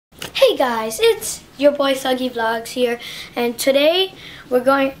guys, it's your boy thuGGyVlogs here, and today we're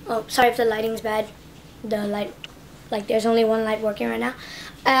going, oh sorry if the lighting's bad, the light, like there's only one light working right now.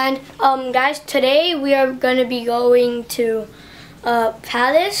 And guys, today we are going to be going to a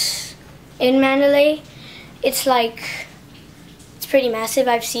palace in Mandalay. It's pretty massive.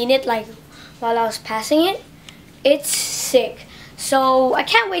 I've seen it like while I was passing it. It's sick, so I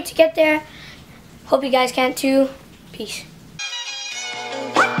can't wait to get there. Hope you guys can too. Peace.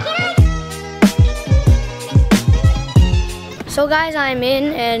 So guys, I'm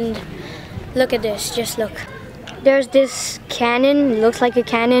in, and look at this, just look. There's this cannon, looks like a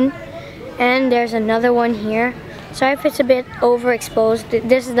cannon, and there's another one here. Sorry if it's a bit overexposed.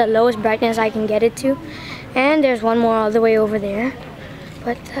 This is the lowest brightness I can get it to. And there's one more all the way over there.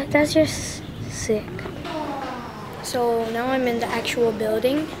 But that's just sick. So now I'm in the actual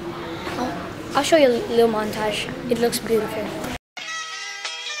building. I'll show you a little montage. It looks beautiful.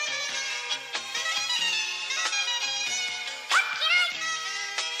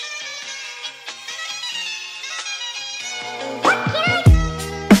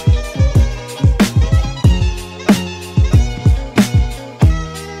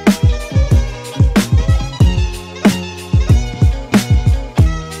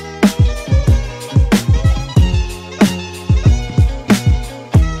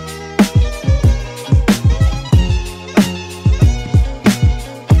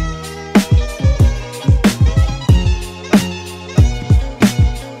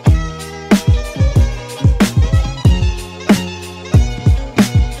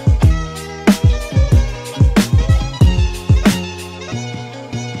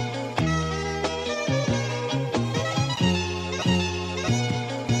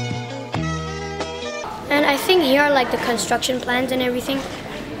 And I think here are like the construction plans and everything.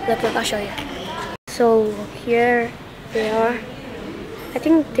 Look, I'll show you. So here they are. I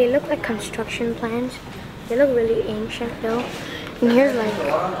think they look like construction plans. They look really ancient though. And here's like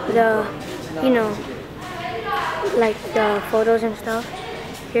the, you know, like the photos and stuff.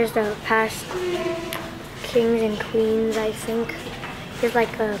 Here's the past kings and queens, I think. Here's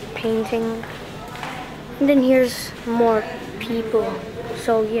like a painting. And then here's more people.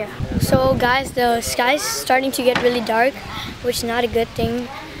 So yeah. So guys, the sky's starting to get really dark, which is not a good thing,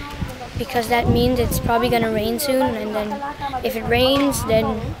 because that means it's probably gonna rain soon, and then if it rains,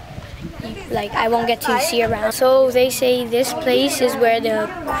 then like I won't get to see around. So they say this place is where the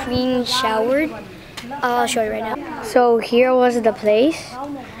queen showered. I'll show you right now. So here was the place,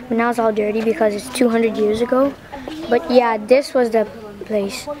 but now it's all dirty because it's 200 years ago. But yeah, this was the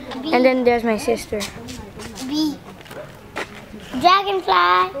place. And then there's my sister.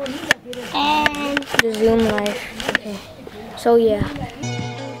 Dragonfly and the Zoom life. Okay. So yeah.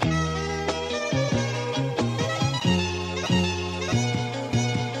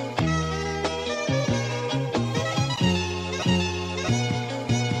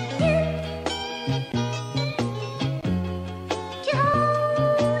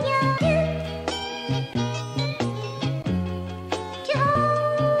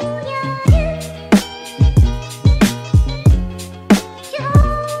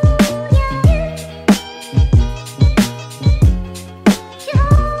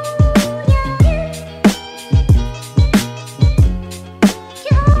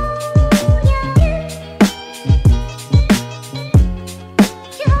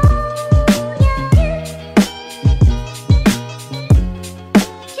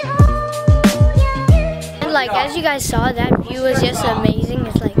 Like as you guys saw, that view is just amazing.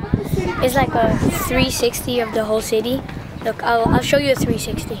 It's like a 360 of the whole city. Look, I'll show you a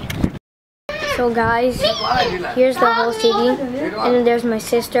 360. So guys, here's the whole city, and then there's my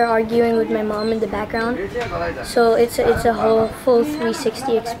sister arguing with my mom in the background. So it's a whole full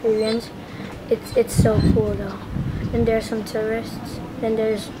 360 experience. It's so cool though. And there's some tourists. Then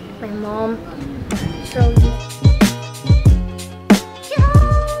there's my mom. So.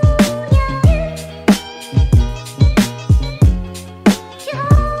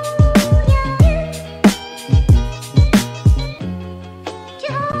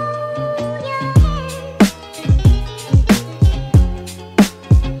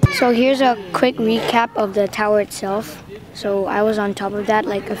 So here's a quick recap of the tower itself. So I was on top of that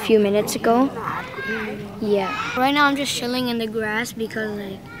like a few minutes ago. Yeah. Right now I'm just chilling in the grass because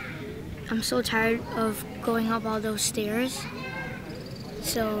like I'm so tired of going up all those stairs.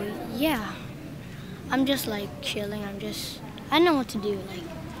 So yeah. I'm just like chilling. I don't know what to do. Like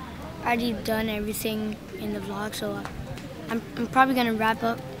I already done everything in the vlog, so I'm probably gonna wrap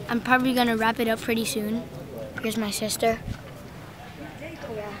up. I'm probably gonna wrap it up pretty soon. Here's my sister.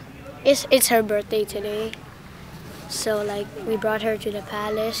 Yeah. It's her birthday today. So like we brought her to the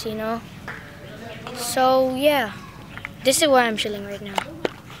palace, you know. So yeah, this is where I'm chilling right now.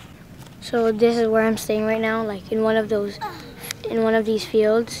 So this is where I'm staying right now, like in one of these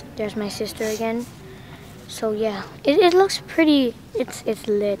fields. There's my sister again. So yeah, it looks pretty. It's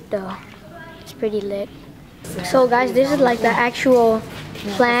lit though. It's pretty lit. So guys, this is like the actual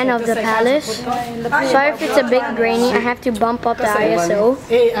plan of the palace. Sorry if it's a bit grainy. I have to bump up the ISO.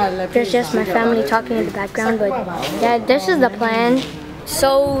 There's just my family talking in the background, but yeah, this is the plan.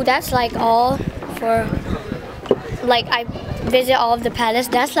 So that's like all for, like, I visit all of the palace.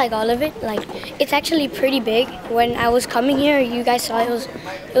 That's like all of it. Like, it's actually pretty big. When I was coming here, you guys saw it was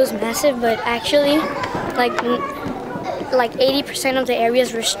massive, but actually like 80% of the area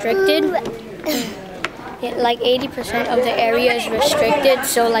is restricted. Yeah, like 80% of the area is restricted,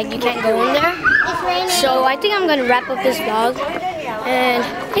 so like you can't go in there. So I think I'm gonna wrap up this vlog, and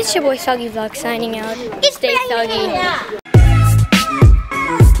it's your boy thuGGyVlogs signing out. Stay thuggy.